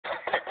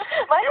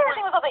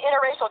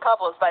interracial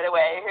couples, by the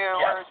way, who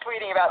were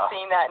tweeting about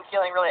seeing that and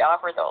feeling really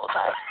awkward the whole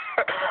time.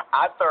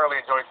 I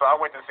thoroughly enjoyed it. So I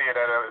went to see it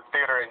at a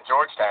theater in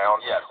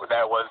Georgetown. Yes.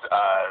 That was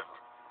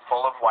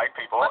full of white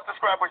people. Let's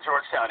describe what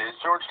Georgetown is.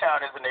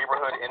 Georgetown is a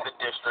neighborhood in the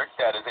district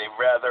that is a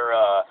rather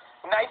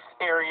nice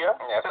area.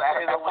 Yes,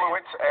 an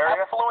affluent area.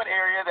 Affluent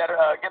area that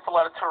gets a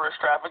lot of tourist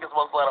traffic as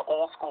well as a lot of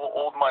old school,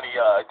 old money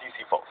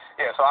DC folks.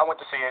 Yeah, so I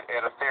went to see it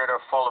at a theater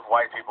full of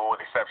white people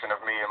with the exception of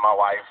me and my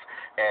wife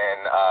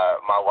and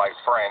my wife's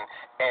friend.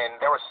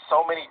 And there were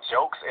so many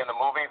jokes in the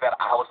movie that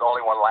I was the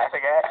only one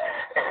laughing at.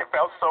 And it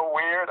felt so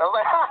weird. I was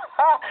like, ha,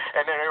 ha.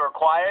 And then they were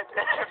quiet.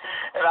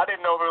 And I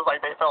didn't know if it was like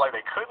they felt like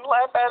they couldn't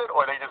laugh at it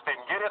or they just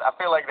didn't get it. I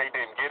feel like they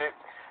didn't get it.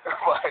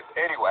 But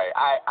anyway,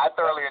 I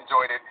thoroughly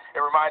enjoyed it.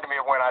 It reminded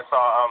me of when I saw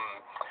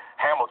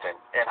Hamilton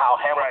and how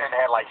Hamilton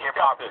had like hip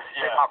hop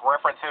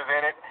references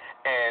in it,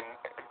 and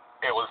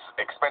it was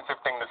an expensive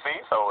thing to see,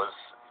 so it was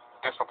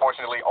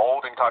disproportionately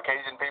old and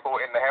Caucasian people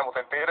in the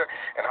Hamilton theater,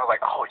 and I was like,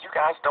 oh, you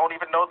guys don't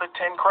even know the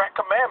 10 crack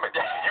commandments.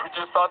 You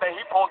just thought that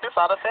he pulled this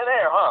out of thin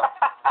air, huh?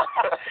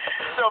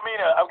 So,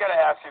 Mina, I've got to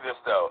ask you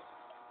this, though.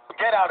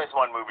 Get Out is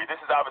one movie.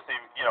 This is obviously,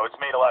 it's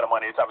made a lot of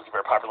money. It's obviously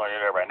very popular on the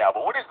internet right now.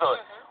 But what is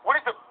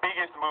the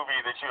biggest movie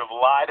that you have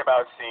lied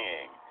about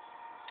seeing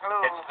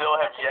and still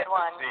have yet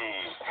to see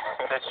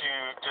that you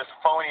just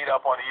phonied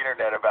up on the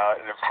internet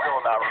about and have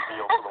still not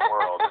revealed to the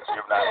world that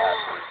you have not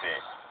actually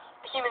seen?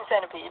 Human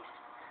Centipede.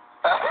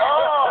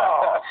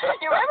 Oh!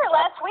 You remember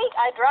last week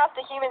I dropped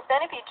the Human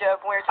Centipede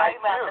joke when we were talking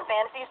about the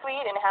fantasy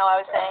suite and how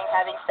I was saying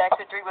having sex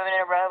with 3 women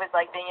in a row is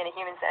like being in a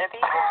human centipede?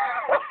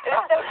 It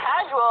was so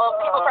casual,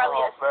 people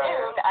probably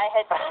assumed I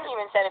had seen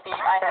Human Centipede.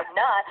 I had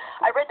not.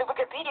 I read the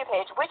Wikipedia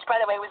page, which,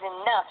 by the way, was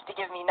enough to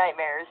give me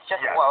nightmares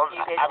just for the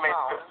Wikipedia page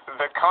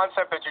alone. The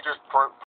concept that you just